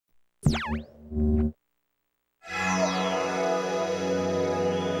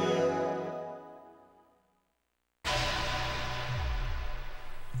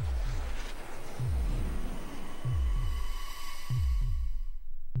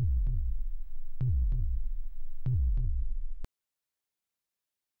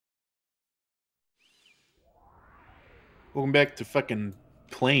Welcome back to fucking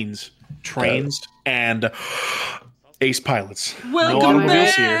planes, trains, and ace pilots. Welcome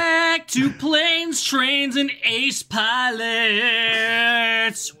back to planes, trains, and ace pilots.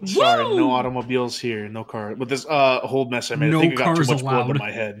 Sorry, Woo! no automobiles here, no car. With this whole mess I made, I think I got too much blood in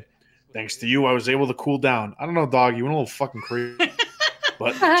my head. Thanks to you, I was able to cool down. I don't know, dog, you went a little fucking crazy.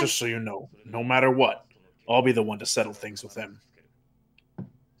 But just so you know, no matter what, I'll be the one to settle things with him.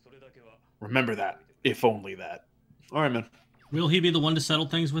 Remember that, if only that. All right, man. Will he be the one to settle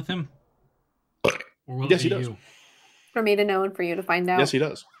things with him? Or will yes, he does. You? For me to know and for you to find out. Yes, he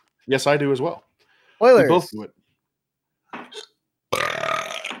does. Yes, I do as well. Spoilers. We both do it.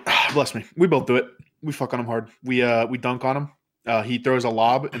 Bless me. We both do it. We fuck on him hard. We dunk on him. He throws a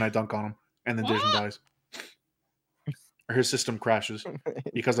lob, and I dunk on him, and then Division dies. Or his system crashes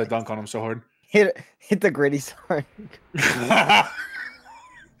because I dunk on him so hard. Hit the gritty side.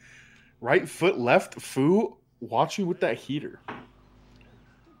 Right foot, left, foo. Watch you with that heater.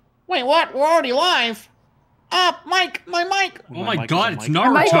 Wait, what? We're already live. Mike, my mic. Oh my god, it's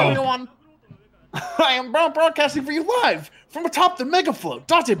Naruto. I am broadcasting for you live from atop the Megafloat,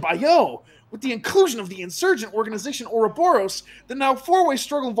 dotted by Yo. With the inclusion of the insurgent organization Ouroboros, the now four-way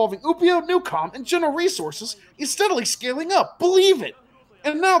struggle involving Usea, Neucom, and General Resources is steadily scaling up. Believe it.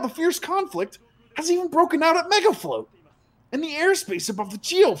 And now the fierce conflict has even broken out at Megafloat in the airspace above the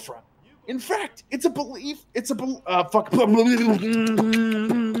geofront. In fact, yeah,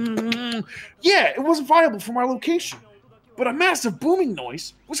 it wasn't viable from our location, but a massive booming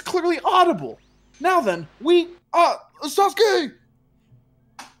noise was clearly audible. Now then, Sasuke!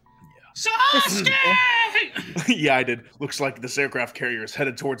 Sasuke! Yeah, I did. Looks like this aircraft carrier is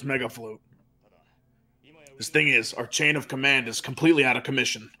headed towards Megafloat. This thing is, our chain of command is completely out of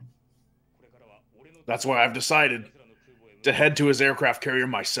commission. That's why I've decided to head to his aircraft carrier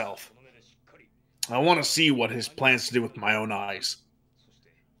myself. I want to see what his plans to do with my own eyes.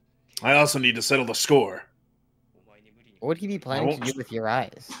 I also need to settle the score. What would he be planning to do with your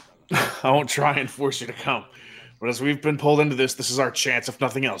eyes? I won't try and force you to come. But as we've been pulled into this is our chance, if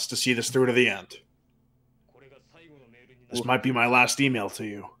nothing else, to see this through to the end. This might be my last email to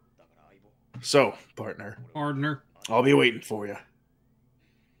you. So, partner. I'll be waiting for you.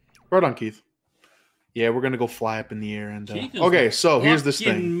 Right on, Keith. Yeah, we're going to go fly up in the air. And okay, so here's this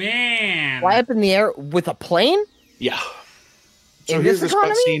thing. Man. Fly up in the air with a plane? Yeah. So here's this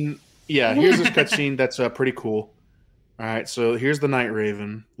cutscene. Yeah, here's this cutscene that's pretty cool. All right, so here's the Night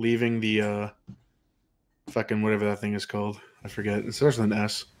Raven leaving the fucking whatever that thing is called. I forget. It starts with an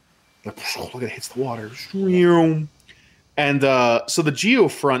S. Look, it hits the water. And so the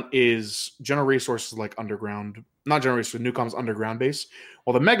Geofront is General Resources like underground. Not General Resources, Neucom's underground base.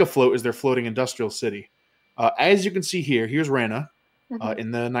 Well, the Megafloat is their floating industrial city. As you can see here, here's Rena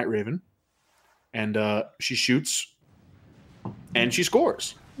in the Night Raven. And she shoots. And she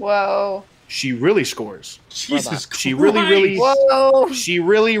scores. Whoa. She really scores. Jesus Christ. She really Whoa. She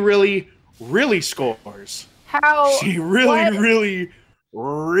really scores. How? She really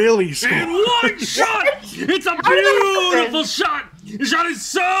scores. In one shot! It's a beautiful shot! The shot is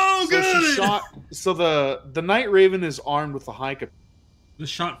so good! So the Night Raven is armed with a high capacity. The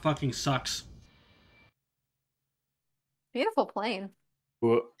shot fucking sucks. Beautiful plane.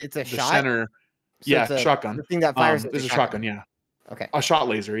 It's a the shot? Center, So yeah, it's shotgun. The thing that fires is a shotgun, yeah. Okay. A shot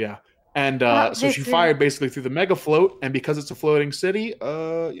laser, yeah. And Wow, so she fired basically through the mega float, and because it's a floating city,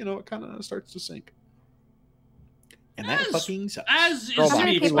 it kind of starts to sink. And that fucking sucks. As is to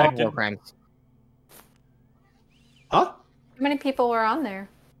be expected. Huh? How many people were on there?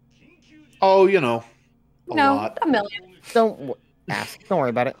 Oh, a lot. A million. Don't ask. Don't worry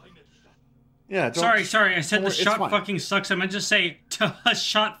about it. Yeah. Sorry. I said the shot fucking sucks. I meant to say the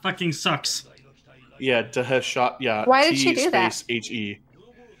shot fucking sucks. Yeah, the shot. Yeah. Why did she do that? H-E.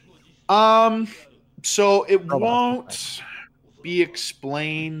 So it won't be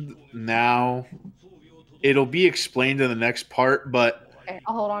explained now. It'll be explained in the next part, but okay,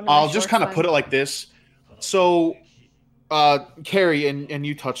 I'll hold on. I'll just kind of put it like this. So, Carrie, and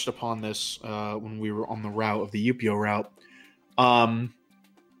you touched upon this when we were on the route of the UPO route.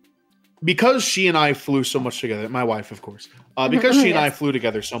 Because she and I flew so much together, my wife, of course, because she and I flew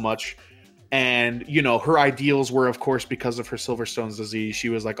together so much, and, her ideals were, of course, because of her Silverstone's disease, she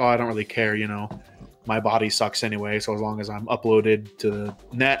was like, oh, I don't really care, my body sucks anyway. So as long as I'm uploaded to the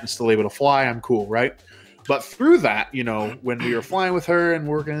net and still able to fly, I'm cool, right? But through that, you know, when we were flying with her and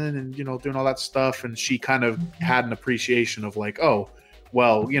working and, you know, doing all that stuff, and she kind of had an appreciation of like, oh,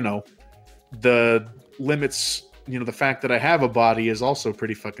 well, you know, the limits, you know, the fact that I have a body is also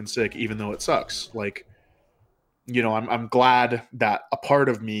pretty fucking sick, even though it sucks. Like, you know, I'm glad that a part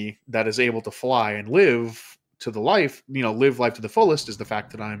of me that is able to fly and live to the life, you know, live life to the fullest is the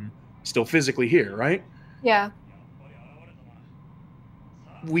fact that I'm still physically here, right? Yeah.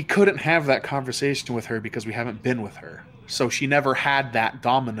 We couldn't have that conversation with her because we haven't been with her. So she never had that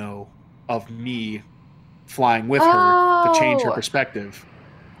domino of me flying with her to change her perspective.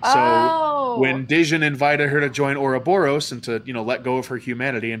 So when Dijon invited her to join Ouroboros and to, you know, let go of her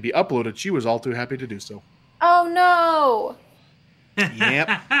humanity and be uploaded, she was all too happy to do so. Oh no! Yep.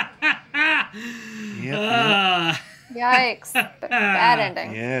 Yikes! Bad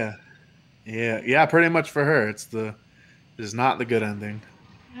ending. Yeah. Pretty much for her, it's not the good ending.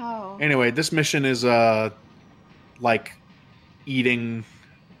 Oh. Anyway, this mission is like eating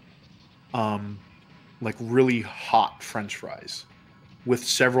like really hot French fries with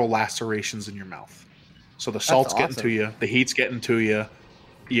several lacerations in your mouth. So the salt's getting to you, the heat's getting to you,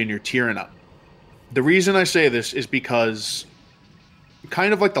 and you're tearing up. The reason I say this is because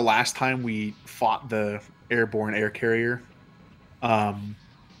kind of like the last time we fought the airborne air carrier,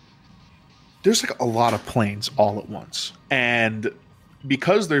 there's like a lot of planes all at once. And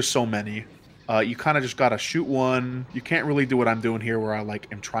because there's so many, you kind of just got to shoot one. You can't really do what I'm doing here where I like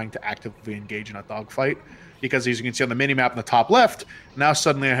am trying to actively engage in a dogfight. Because as you can see on the mini-map in the top left, now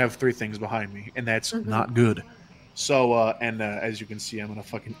suddenly I have 3 things behind me. And that's not good. So, as you can see, I'm going to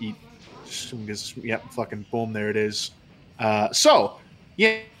fucking eat. Yep, fucking boom, there it is.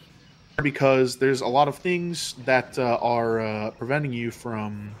 Because there's a lot of things that are preventing you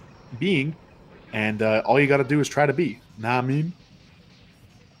from being, and all you got to do is try to be. Nah, I mean.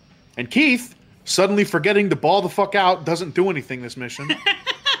 And Keith, suddenly forgetting to ball the fuck out, doesn't do anything this mission.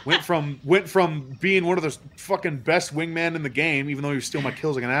 went from being one of the fucking best wingman in the game, even though he was stealing my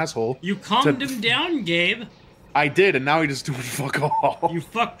kills like an asshole. You calmed him down, Gabe. I did, and now he just doing fuck all. You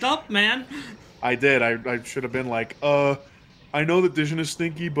fucked up, man. I did. I should have been like, I know that Dijon is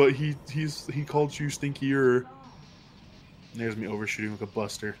stinky, but he called you stinkier. There's me overshooting with a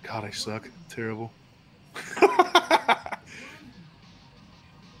buster. God, I suck. Terrible.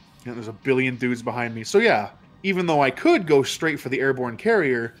 And there's a billion dudes behind me. So yeah, even though I could go straight for the airborne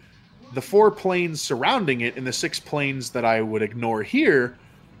carrier, the 4 planes surrounding it and the 6 planes that I would ignore here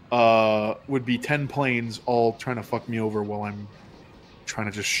would be 10 planes all trying to fuck me over while I'm trying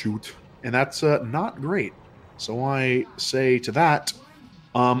to just shoot. And that's not great. So I say to that,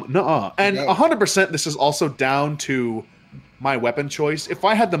 nuh-uh. And 100% this is also down to my weapon choice. If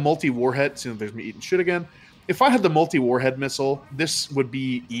I had the multi-warhead, there's me eating shit again. If I had the multi-warhead missile, this would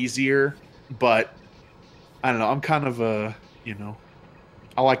be easier, but I don't know. I'm kind of I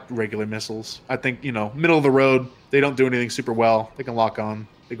like regular missiles. I think, middle of the road, they don't do anything super well. They can lock on.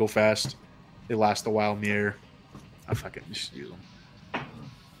 They go fast. They last a while in the air. I fucking just use them.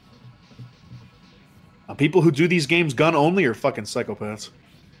 People who do these games gun only are fucking psychopaths.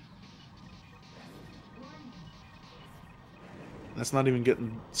 That's not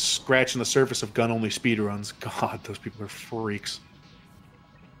even scratching the surface of gun only speedruns. God, those people are freaks.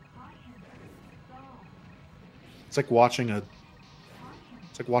 It's like watching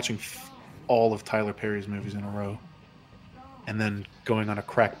all of Tyler Perry's movies in a row, and then going on a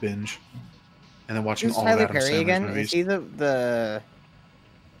crack binge, and then watching all Tyler of Adam Perry Sandler's again? movies. Is he the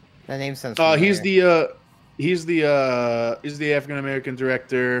name sounds he's the African American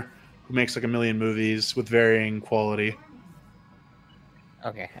director who makes like a million movies with varying quality.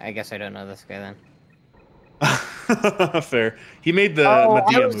 Okay, I guess I don't know this guy then. Fair. He made the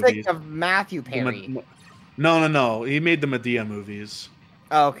Medea movies. Thinking of Matthew Perry. No. He made the Medea movies.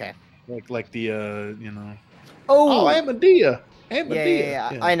 Oh, okay. Like the Oh, I'm Medea.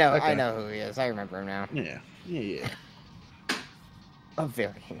 Yeah. I know who he is. I remember him now. Yeah. Of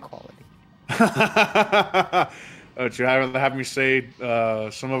varying quality. Would you rather have me say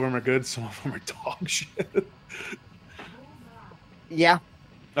some of them are good, some of them are dog shit? Yeah.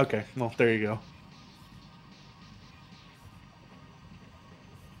 Okay, well, there you go.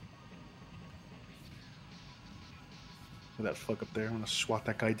 That fuck up there. I'm gonna swat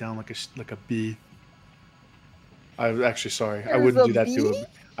that guy down like a bee. I'm actually sorry. I wouldn't do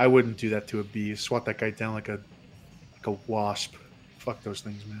that to a bee. Swat that guy down like a wasp. Fuck those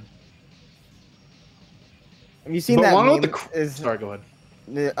things, man. Have you seen that meme? Sorry, go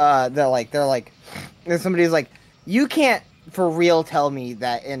ahead. They're like, somebody's like, you can't for real tell me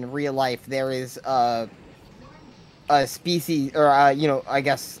that in real life there is a species, or I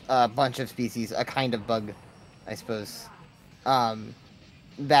guess a bunch of species, a kind of bug, I suppose,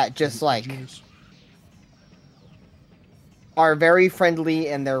 that just like are very friendly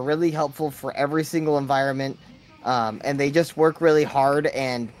and they're really helpful for every single environment, and they just work really hard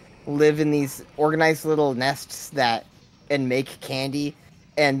and live in these organized little nests and make candy.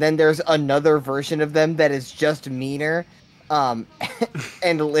 And then there's another version of them that is just meaner, and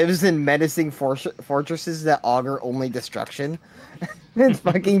lives in menacing fortresses that augur only destruction. It's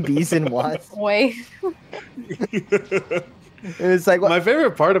fucking bees and wasps. Wait. And it's like, my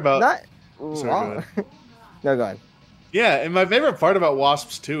favorite part about not Sorry, wrong. No, go ahead. Yeah, and my favorite part about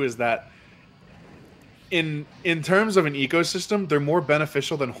wasps too is that in terms of an ecosystem, they're more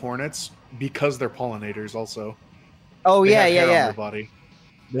beneficial than hornets because they're pollinators also. Oh, They yeah, have yeah, hair on yeah. their body.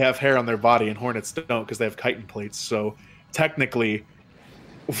 They have hair on their body, and hornets don't because they have chitin plates. So technically,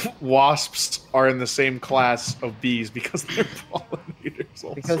 wasps are in the same class of bees because they're pollinators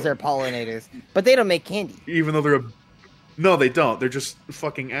also. Because they're pollinators. But they don't make candy. Even though they're No, they don't. They're just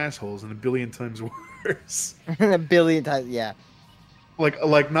fucking assholes and a billion times worse. A billion times, yeah.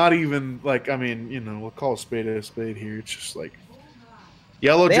 Like not even, like, I mean, you know, we'll call a spade here. It's just like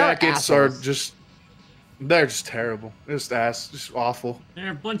Yellow Jackets are just, they're just terrible. Just awful.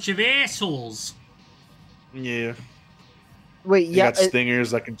 They're a bunch of assholes. Yeah. Wait, You yeah. got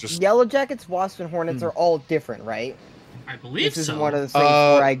stingers that can just... Yellow Jackets, wasps, and hornets are all different, right? I believe This so. is one of the things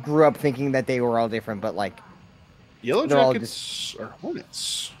where I grew up thinking that they were all different, but like... Yellow Jackets are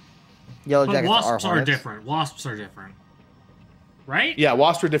hornets. Yellow But Jackets wasps are are hornets. different. Wasps are different. Right? Yeah,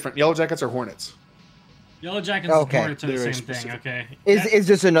 wasps are different. Yellow Jackets are hornets. Yellow Jackets Okay. and hornets are the They're same thing, specific. okay. Is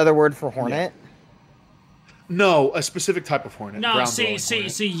just another word for hornet? No, a specific type of hornet. No, brown see, glowing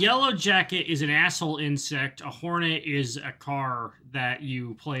hornet. Yellow Jacket is an asshole insect. A hornet is a car that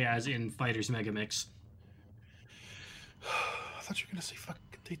you play as in Fighters Megamix. I thought you were gonna say fucking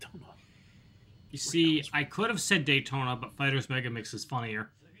Daytona. You see, I could have said Daytona, but Fighters Megamix is funnier.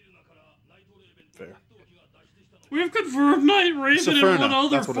 Fair. We have confirmed Night Raven and one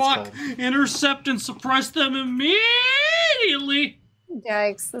other that's what it's fuck. called. Intercept and suppress them immediately.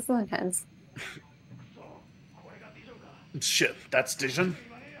 Yikes, this is intense. Shit, that's Dijon.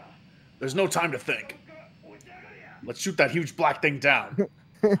 There's no time to think. Let's shoot that huge black thing down.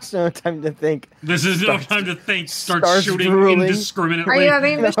 There's no time to think. This is no time to think. Start Starts shooting drooling. indiscriminately. Are you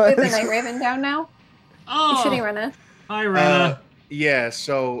having to shoot the Night Raven down now? Oh, You're shooting Rena. hi, Rena.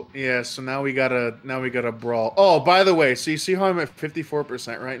 So now we gotta brawl. Oh, by the way, so you see how I'm at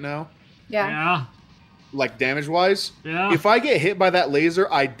 54% right now? Yeah. Yeah. Like damage wise? Yeah. If I get hit by that laser,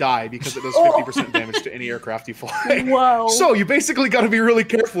 I die because it does 50% damage to any aircraft you fly. Whoa. So you basically gotta be really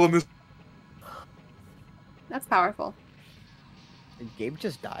careful in this. That's powerful. Did Gabe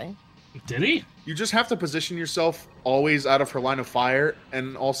just die? Did he? You just have to position yourself always out of her line of fire,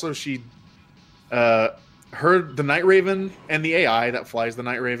 and also the Night Raven and the AI that flies the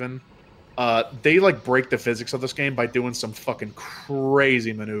Night Raven, they like break the physics of this game by doing some fucking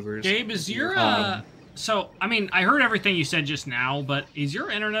crazy maneuvers. Gabe, is your so I mean, I heard everything you said just now, but is your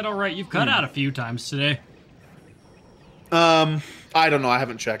internet all right? You've cut out a few times today. I don't know. I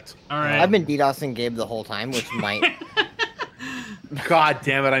haven't checked. All right. I've been DDoSing Gabe the whole time, which God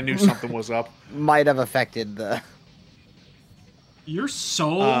damn it! I knew something was up. might have affected the... You're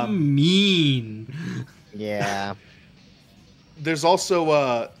so mean. Yeah. There's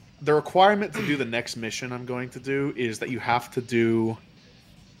also the requirement to do the next mission I'm going to do is that you have to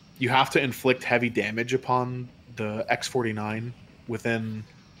inflict heavy damage upon the X-49 within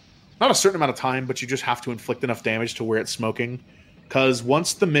not a certain amount of time, but you just have to inflict enough damage to where it's smoking. Because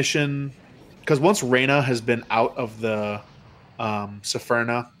once Rena has been out of the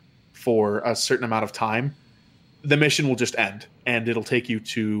Sepherna for a certain amount of time, the mission will just end, and it'll take you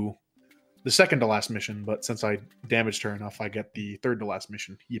to the second to last mission. But since I damaged her enough, I get the third to last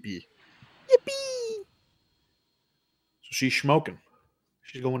mission. Yippee! Yippee! So she's smoking.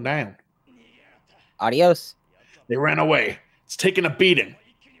 She's going down. Adios. They ran away. It's taking a beating.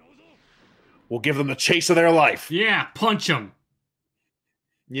 We'll give them the chase of their life. Yeah, punch him.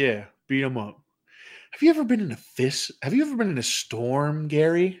 Yeah, beat them up. Have you ever been in a fist? Have you ever been in a storm,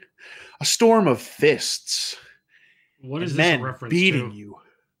 Gary? A storm of fists. What is and this a men reference beating to? you.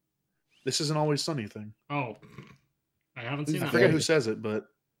 This is an Always Sunny thing. Oh, I haven't seen I that. forget one. who says it, but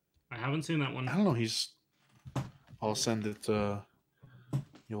I haven't seen that one. I don't know. I'll send it.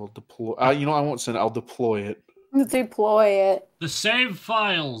 You'll deploy. I won't send it. I'll deploy it. Deploy it. The save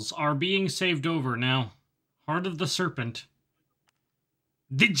files are being saved over now. Heart of the Serpent.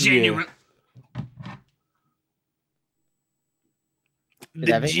 Degenerate.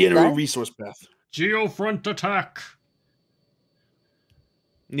 The general resource path. Geofront attack.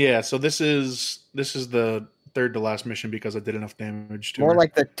 Yeah, so this is the third to last mission because I did enough damage to More her.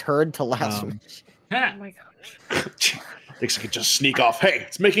 like the turd to last mission. Oh my gosh. Thinks I could just sneak off. Hey,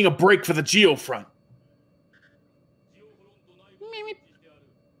 it's making a break for the Geofront.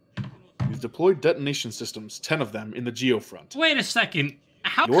 We've deployed detonation systems, 10 of them, in the Geofront. Wait a second.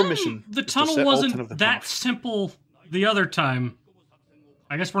 How Your come mission the is to tunnel set all 10 of wasn't them that off. simple the other time?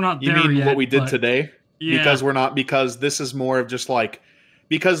 I guess we're not You there mean yet. what we did but- today? Yeah. Because this is more of just like,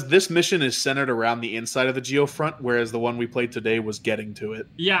 because this mission is centered around the inside of the Geofront, whereas the one we played today was getting to it.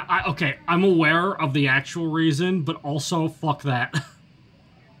 Yeah, okay, I'm aware of the actual reason, but also, fuck that.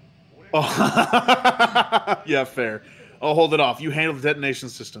 Oh, yeah, fair. I'll hold it off. You handle the detonation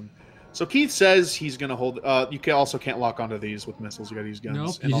system. So Keith says he's gonna hold. You also can't lock onto these with missiles. You gotta use guns.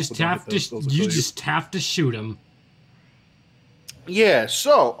 Nope, And you also just don't have hit to. those. Those will You kill just have to shoot him. Yeah.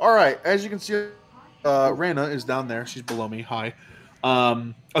 So, all right. As you can see, Rena is down there. She's below me. Hi.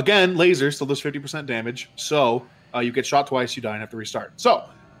 Again, laser still does 50% damage. So you get shot twice, you die, and have to restart. So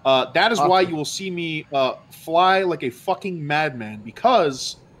that is why you will see me fly like a fucking madman,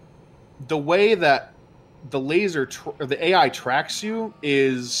 because the way that the laser or the AI tracks you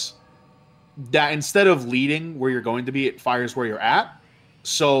is that instead of leading where you're going to be, it fires where you're at.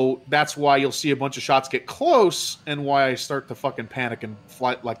 So that's why you'll see a bunch of shots get close, and why I start to fucking panic and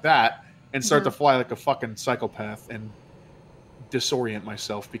fly like that, and start to fly like a fucking psychopath and disorient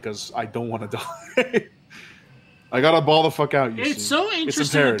myself because I don't want to die. I gotta ball the fuck out. It's so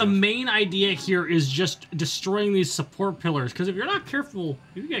interesting that the main idea here is just destroying these support pillars, because if you're not careful,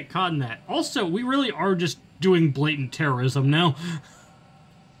 you get caught in that. Also, we really are just doing blatant terrorism now.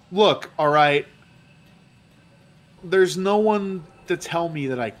 Look, all right. There's no one to tell me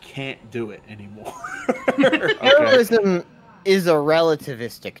that I can't do it anymore. Okay. Terrorism is a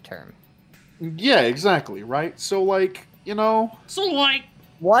relativistic term. Yeah, exactly, right? So, like, you know... So, like...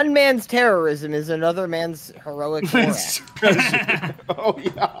 One man's terrorism is another man's heroic war act. Oh,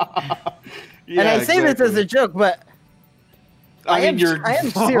 yeah. And I say this as a joke, but I am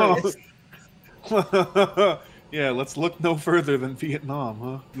serious. Yeah, let's look no further than Vietnam,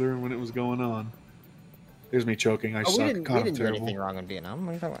 huh? During when it was going on. There's me choking. I suck. We didn't do terrible. anything wrong in Vietnam.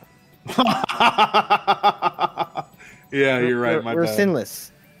 What are you talking about? Yeah, you're right. We're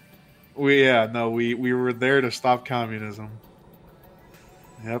sinless. We were there to stop communism.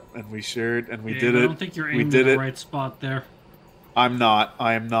 Yep, and we shared, and we did it. I don't think you're aiming in the right spot there. I am not,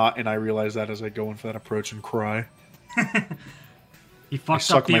 and I realize that as I go in for that approach and cry. He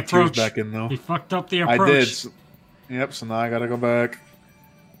fucked up the approach. Back in, though. He fucked up the approach. I did. Yep, so now I gotta go back.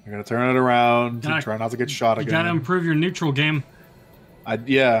 I gotta turn it around and try not to get shot again. You gotta improve your neutral game. I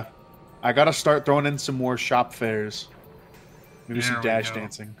gotta start throwing in some more shop fairs. Maybe some dash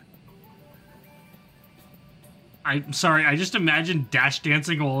dancing. I'm sorry, I just imagined dash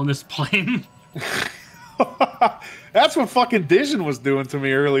dancing while on this plane. That's what fucking Dijon was doing to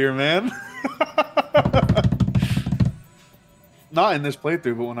me earlier, man. Not in this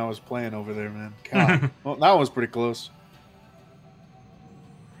playthrough, but when I was playing over there, man. God. Well, that was pretty close.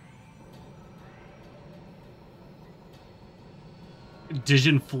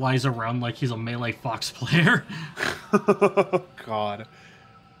 Dijon flies around like he's a Melee Fox player. God.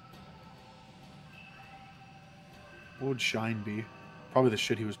 What would Shine be? Probably the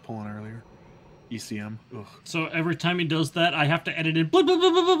shit he was pulling earlier. ECM. Ugh. So every time he does that, I have to edit in. You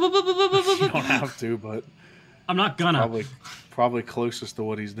don't have to, but I'm not gonna. Probably closest to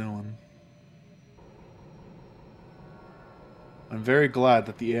what he's doing. I'm very glad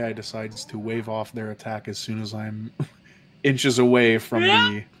that the AI decides to wave off their attack as soon as I'm inches away from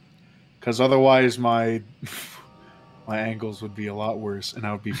me, because otherwise my angles would be a lot worse, and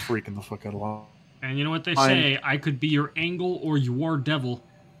I would be freaking the fuck out of lot. And you know what they say? I could be your angle or you are devil.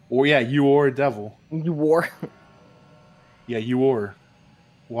 Or yeah, you are devil. You are. Yeah, you are.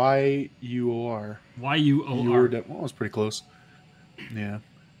 Y-U-O-R. Y-U-O-R. Well, that was pretty close. Yeah.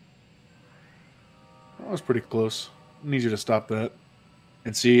 That was pretty close. I need you to stop that.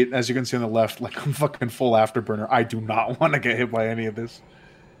 And see, as you can see on the left, like I'm fucking full afterburner. I do not want to get hit by any of this.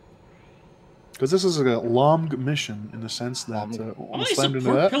 Because this is a long mission in the sense that... How many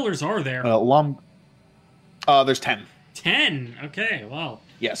support pillars are there? There's 10. 10? Okay, wow.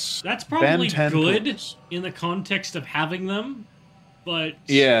 Yes. That's probably good pillars. In the context of having them, but...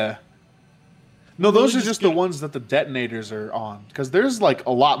 Yeah. No, those are just the ones that the detonators are on. Because there's, like,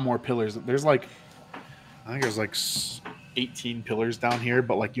 a lot more pillars. There's, like... I think there's, like, 18 pillars down here,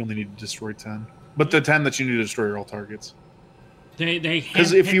 but, like, you only need to destroy 10. But the 10 that you need to destroy are all targets.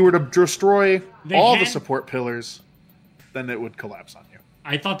 Because if you were to destroy all the support pillars... then it would collapse on you.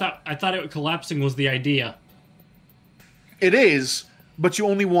 I thought it collapsing was the idea. It is, but you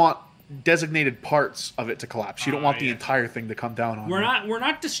only want designated parts of it to collapse. You don't want the entire thing to come down on you. We're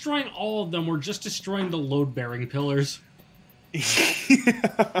not destroying all of them. We're just destroying the load-bearing pillars.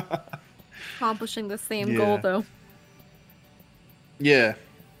 Accomplishing the same goal, though. Yeah.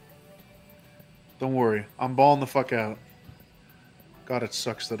 Don't worry. I'm balling the fuck out. God, it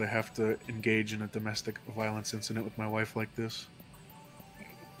sucks that I have to engage in a domestic violence incident with my wife like this.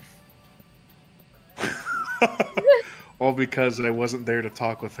 All because I wasn't there to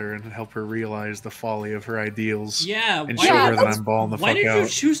talk with her and help her realize the folly of her ideals. Yeah, and show her that I'm balling the fuck out. Why did you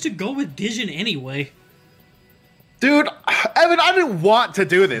choose to go with Dijon anyway? Dude, Evan, I didn't want to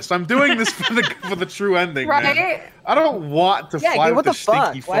do this. I'm doing this for the true ending, right? Man. I don't want to fly with the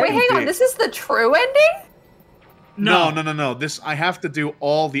stinky fucking Wait, hang on. This is the true ending? No. I have to do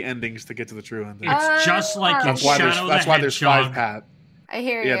all the endings to get to the true ending. It's just like in Shadow that's why there's 5 paths. I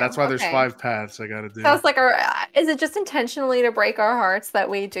hear you. Yeah, that's why there's 5 paths I gotta do. So it's like, is it just intentionally to break our hearts that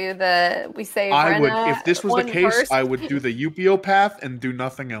we do we say Rena if this was the case, first? I would do the Yupio path and do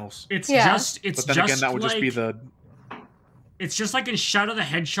nothing else. But then again, that would just be the... It's just like in Shadow the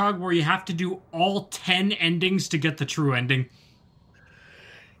Hedgehog where you have to do all 10 endings to get the true ending.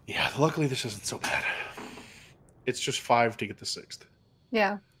 Yeah, luckily this isn't so bad. It's just 5 to get the 6th.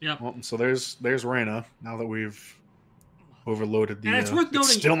 Yeah. Yep. Well, so there's Rena, now that we've overloaded the... And it's worth noting,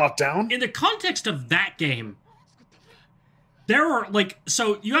 it's still not down? In the context of that game, there are,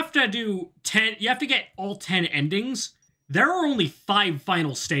 so you have to do 10... You have to get all 10 endings. There are only 5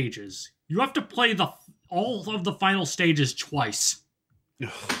 final stages. You have to play all of the final stages twice.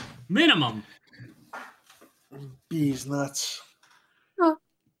 Minimum. Bees nuts. Oh.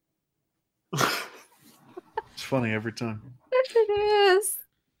 It's funny every time. It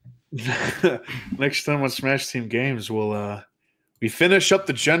is. Next time on Smash Team Games, we finish up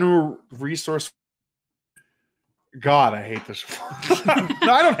the general resource. God, I hate this one.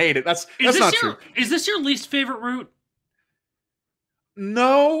 No, I don't hate it. That's not true. Is this your least favorite route?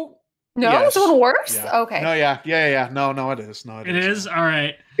 No, Yes. It's a little worse. Yeah. Okay. No, yeah. No, it is. No, it is. All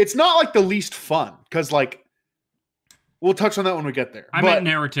right. It's not like the least fun because, we'll touch on that when we get there. I meant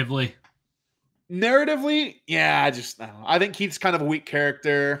narratively. Narratively, yeah, I don't know. I think Keith's kind of a weak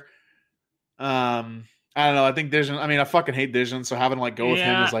character. I don't know. I think Dijon. I mean, I fucking hate Dijon, so having to go with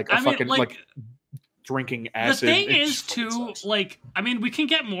him is drinking acid. The thing is, too, we can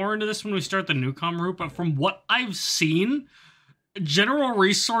get more into this when we start the Neucom route, but from what I've seen, General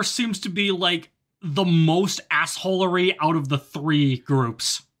Resource seems to be the most assholery out of the 3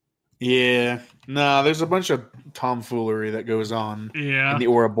 groups. Yeah. No, there's a bunch of tomfoolery that goes on in the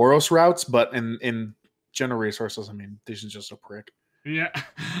Ouroboros routes, but in General Resources, I mean, Dijon's just a prick. Yeah.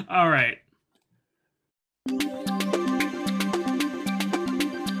 All right.